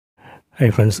Hi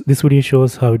friends, this video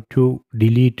shows how to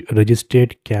delete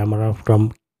registered camera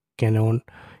from Canon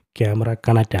Camera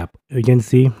Connect app. You can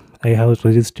see I have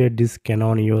registered this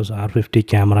Canon EOS R50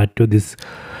 camera to this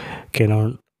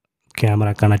Canon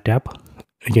Camera Connect app.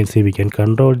 You can see we can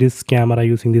control this camera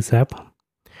using this app.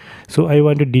 So I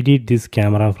want to delete this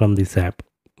camera from this app.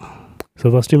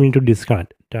 So first we need to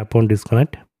disconnect. Tap on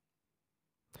disconnect.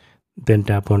 Then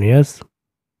tap on yes.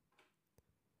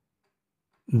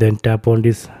 Then tap on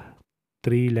this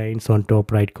three lines on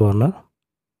top right corner.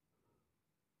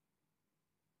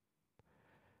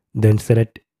 Then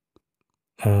select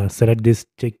this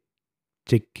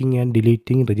checking and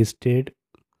deleting registered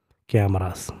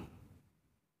cameras.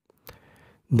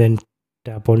 Then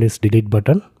tap on this delete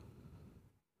button.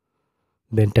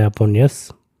 Then tap on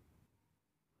yes.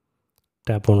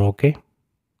 Tap on OK.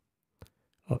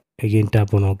 Again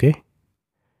tap on OK.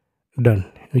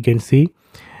 Done. You can see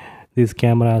this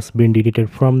camera has been deleted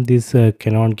from this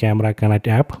Canon Camera Connect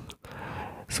app.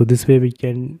 So this way we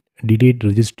can delete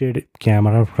registered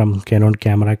camera from Canon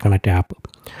Camera Connect app.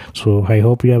 So I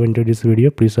hope you have enjoyed this video.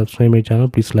 Please subscribe my channel.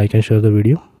 Please like and share the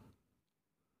video.